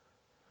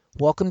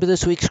Welcome to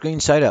this week's Green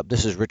Side Up.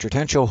 This is Richard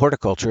Henshaw,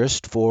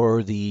 horticulturist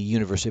for the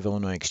University of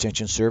Illinois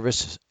Extension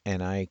Service,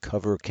 and I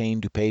cover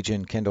Kane, DuPage,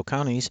 and Kendall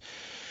counties.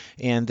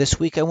 And this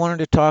week I wanted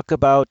to talk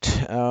about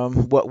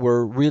what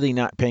we're really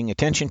not paying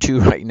attention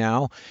to right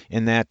now,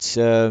 and that's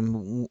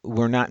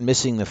we're not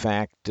missing the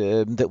fact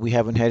that we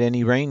haven't had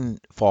any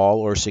rainfall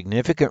or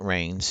significant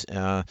rains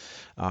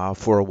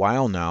for a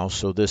while now.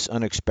 So this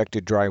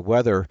unexpected dry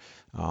weather,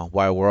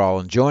 while we're all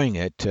enjoying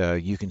it,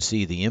 you can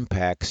see the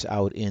impacts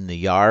out in the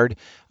yard,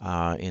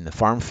 in the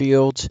farm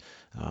fields.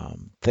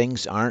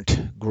 Things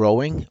aren't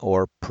growing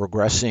or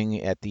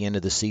progressing at the end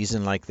of the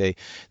season like they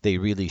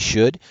really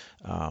should.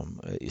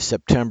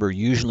 September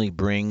usually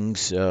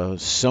brings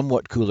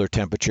somewhat cooler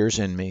temperatures,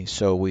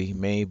 so we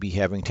may be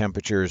having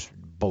temperatures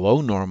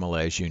below normal,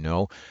 as you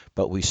know,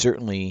 but we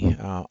certainly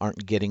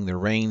aren't getting the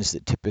rains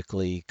that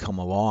typically come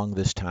along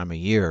this time of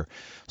year.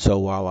 So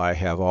while I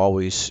have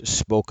always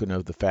spoken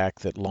of the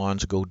fact that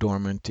lawns go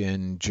dormant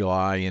in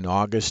July and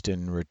August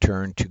and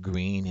return to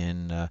green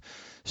in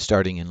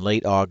starting in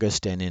late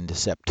August and into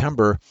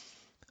September,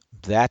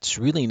 that's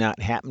really not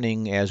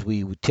happening as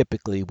we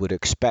typically would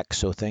expect.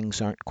 So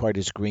things aren't quite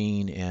as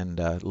green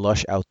and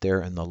lush out there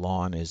in the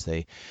lawn as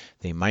they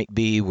might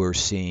be. We're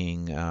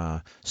seeing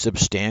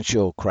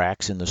substantial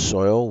cracks in the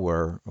soil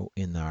where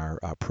in our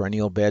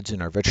perennial beds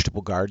in our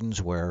vegetable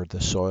gardens where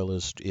the soil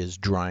is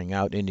drying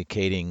out,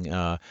 indicating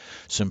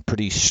some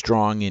pretty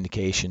strong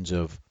indications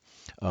of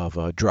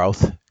drought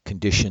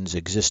conditions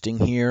existing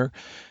here.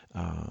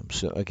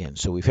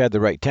 So we've had the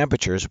right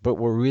temperatures, but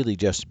we're really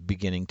just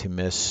beginning to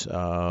miss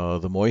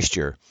the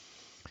moisture.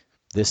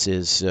 This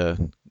is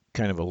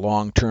kind of a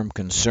long-term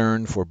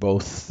concern for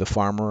both the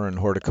farmer and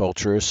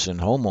horticulturists and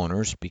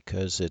homeowners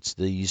because it's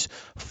these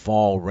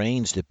fall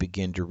rains that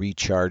begin to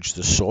recharge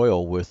the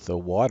soil with the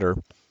water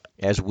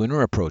as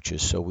winter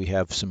approaches. So we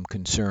have some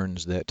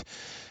concerns that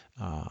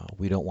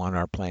we don't want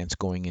our plants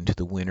going into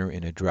the winter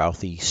in a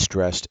drouthy,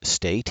 stressed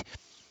state.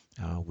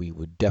 We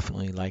would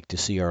definitely like to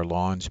see our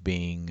lawns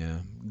being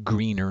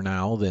greener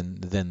now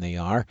than they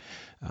are.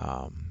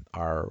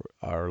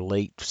 Our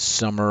late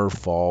summer,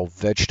 fall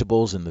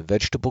vegetables in the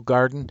vegetable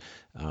garden,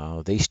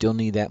 they still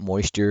need that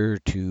moisture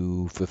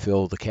to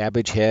fulfill the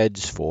cabbage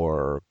heads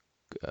for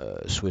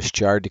Swiss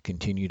chard to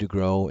continue to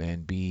grow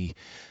and be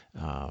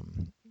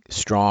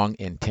strong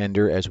and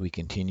tender as we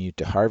continue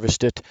to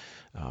harvest it.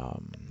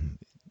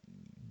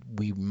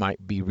 We might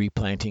be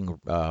replanting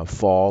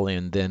fall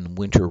and then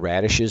winter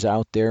radishes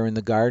out there in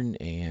the garden,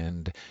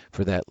 and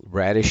for that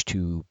radish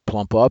to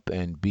plump up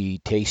and be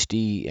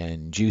tasty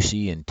and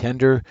juicy and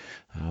tender,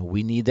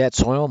 we need that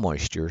soil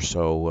moisture.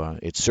 So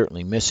it's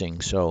certainly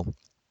missing. So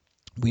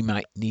we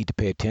might need to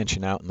pay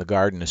attention out in the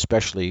garden,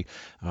 especially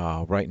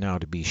right now,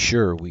 to be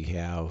sure we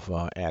have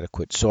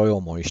adequate soil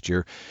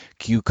moisture.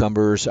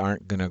 Cucumbers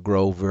aren't going to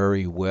grow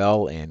very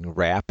well and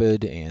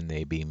rapid, and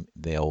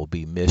they'll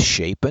be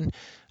misshapen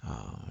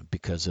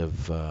because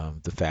of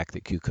the fact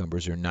that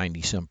cucumbers are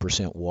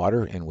 90-some%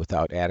 water, and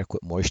without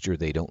adequate moisture,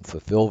 they don't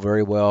fulfill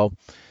very well.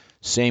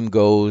 Same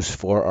goes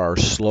for our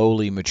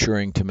slowly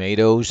maturing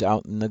tomatoes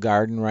out in the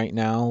garden right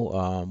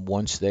now.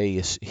 Once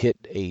they hit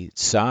a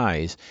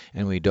size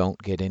and we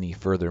don't get any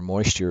further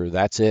moisture,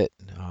 that's it,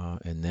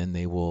 and then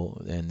they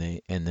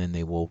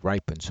will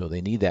ripen. So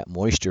they need that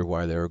moisture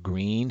while they're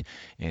green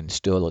and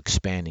still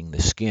expanding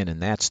the skin,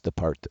 and that's the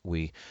part that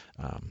we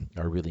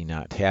are really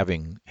not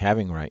having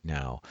right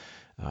now.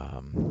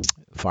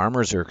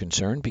 Farmers are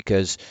concerned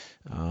because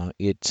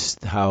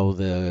it's how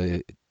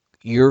the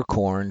ear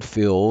corn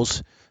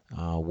fills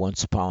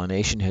once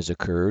pollination has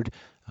occurred,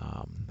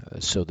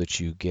 so that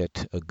you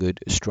get a good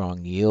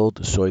strong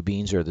yield.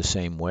 Soybeans are the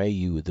same way.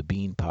 The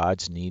bean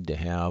pods need to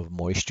have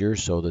moisture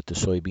so that the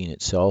soybean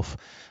itself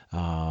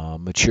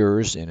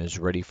matures and is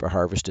ready for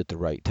harvest at the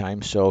right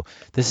time. So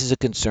this is a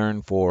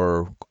concern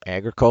for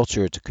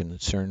agriculture. It's a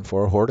concern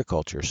for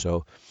horticulture.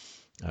 So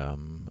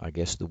I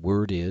guess the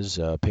word is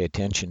pay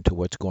attention to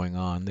what's going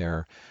on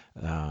there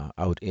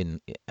out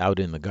in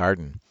the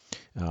garden.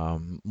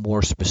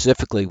 More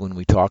specifically, when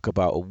we talk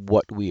about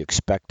what we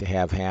expect to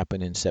have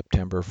happen in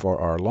September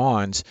for our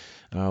lawns,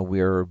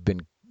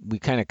 we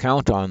kind of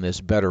count on this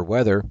better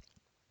weather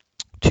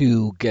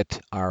to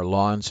get our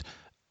lawns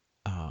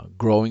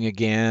growing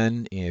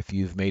again. If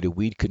you've made a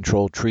weed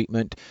control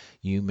treatment,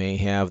 you may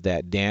have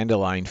that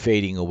dandelion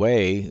fading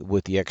away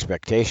with the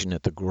expectation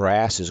that the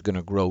grass is going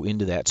to grow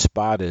into that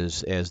spot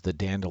as the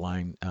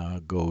dandelion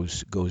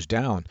goes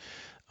down.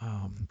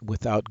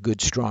 Without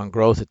good strong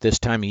growth at this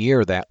time of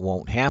year, that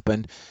won't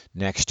happen.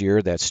 Next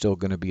year, that's still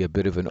going to be a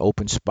bit of an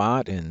open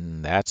spot,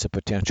 and that's a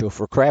potential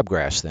for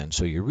crabgrass then.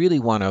 So you really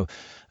want to,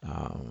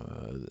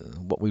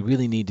 what we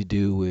really need to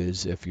do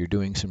is, if you're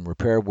doing some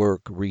repair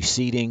work,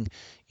 reseeding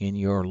in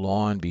your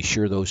lawn, be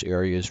sure those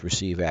areas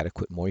receive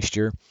adequate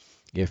moisture.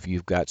 If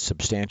you've got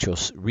substantial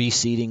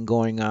reseeding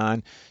going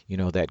on,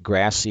 that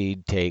grass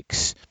seed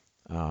takes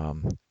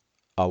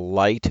a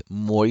light,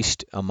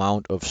 moist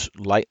amount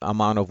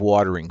of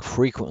watering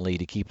frequently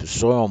to keep the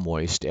soil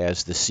moist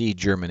as the seed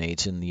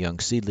germinates and the young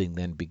seedling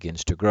then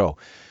begins to grow.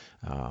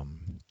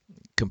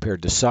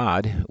 compared to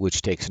sod,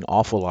 which takes an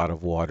awful lot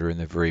of water in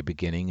the very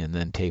beginning and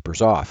then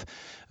tapers off.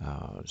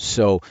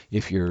 So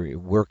if you're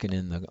working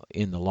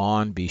in the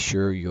lawn, be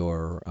sure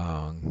you're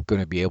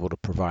going to be able to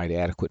provide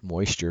adequate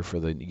moisture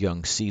for the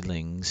young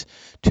seedlings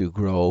to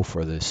grow,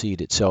 for the seed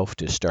itself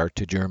to start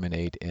to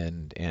germinate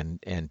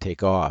and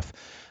take off.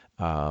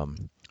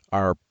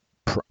 Our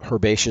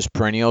herbaceous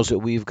perennials that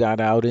we've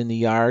got out in the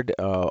yard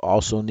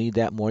also need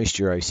that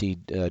moisture. I see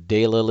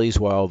daylilies,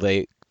 while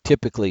they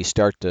typically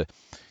start to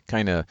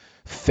kind of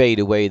fade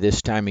away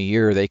this time of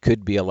year, they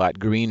could be a lot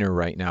greener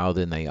right now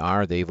than they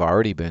are. They've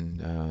already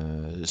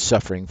been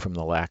suffering from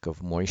the lack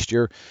of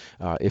moisture.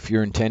 If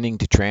you're intending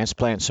to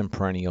transplant some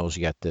perennials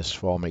yet this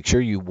fall, make sure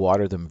you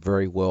water them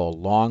very well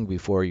long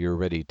before you're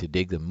ready to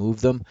dig them,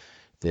 move them.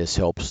 This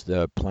helps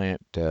the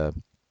plant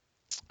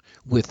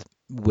with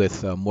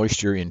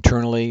moisture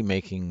internally,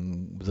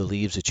 making the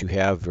leaves that you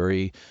have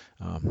very,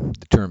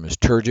 the term is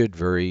turgid,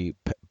 very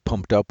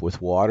pumped up with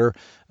water.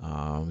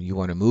 You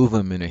want to move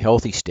them in a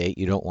healthy state.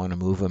 You don't want to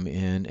move them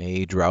in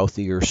a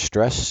drouthy or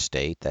stressed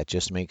state. That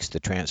just makes the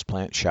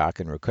transplant shock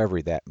and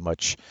recovery that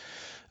much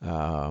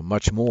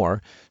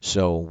more.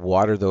 So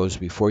water those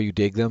before you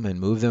dig them and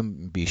move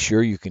them. Be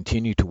sure you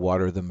continue to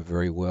water them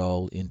very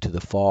well into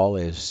the fall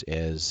as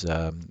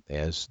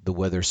the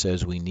weather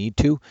says we need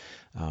to.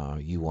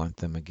 You want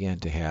them again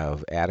to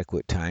have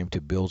adequate time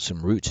to build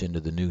some roots into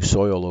the new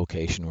soil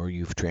location where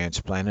you've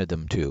transplanted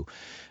them to.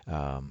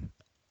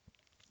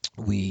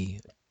 We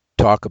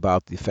talk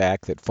about the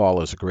fact that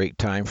fall is a great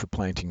time for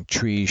planting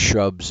trees,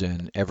 shrubs,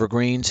 and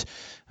evergreens.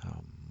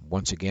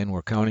 Once again,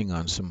 we're counting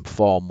on some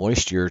fall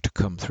moisture to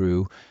come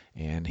through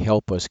and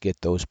help us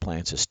get those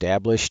plants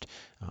established.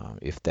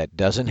 If that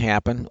doesn't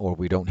happen, or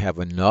we don't have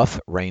enough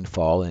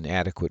rainfall in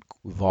adequate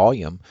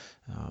volume,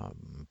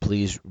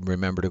 please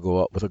remember to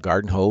go out with a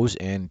garden hose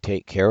and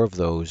take care of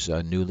those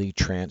newly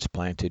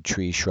transplanted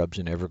trees, shrubs,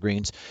 and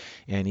evergreens.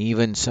 And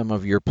even some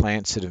of your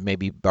plants that have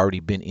maybe already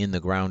been in the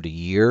ground a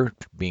year,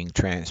 being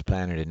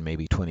transplanted in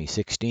maybe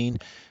 2016,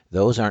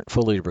 those aren't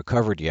fully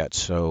recovered yet.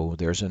 So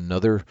there's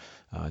another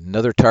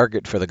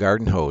target for the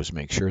garden hose.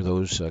 Make sure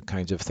those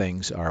kinds of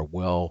things are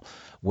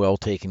well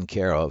taken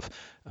care of.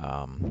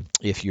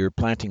 If you're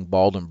planting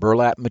balled and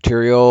burlap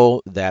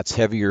material, that's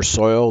heavier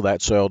soil.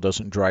 That soil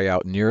doesn't dry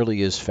out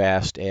nearly as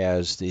fast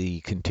as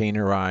the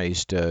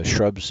containerized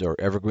shrubs or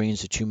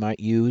evergreens that you might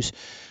use.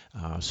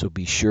 So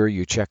be sure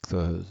you check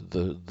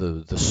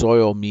the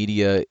soil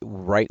media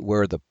right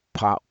where the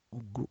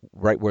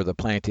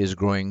plant is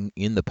growing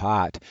in the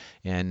pot,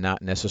 and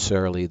not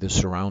necessarily the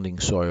surrounding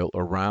soil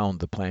around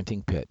the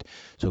planting pit.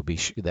 So be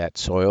sure that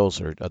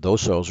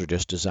those soils are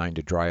just designed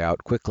to dry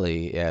out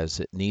quickly as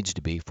it needs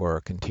to be for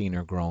a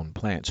container grown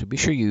plant. So be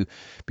sure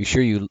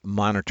you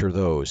monitor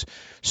those.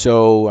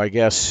 So I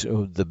guess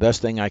the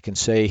best thing I can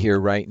say here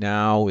right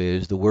now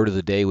is the word of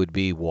the day would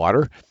be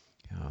water.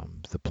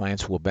 The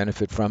plants will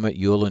benefit from it.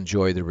 You'll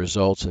enjoy the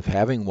results of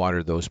having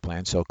watered those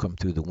plants. They'll come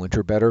through the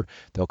winter better.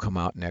 They'll come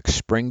out next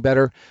spring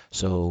better.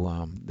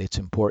 So it's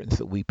important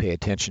that we pay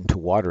attention to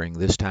watering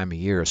this time of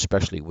year,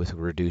 especially with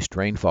reduced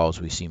rainfalls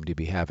we seem to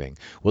be having.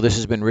 Well, this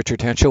has been Richard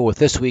Hentschel with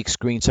this week's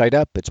Green Side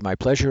Up. It's my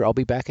pleasure. I'll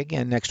be back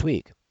again next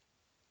week.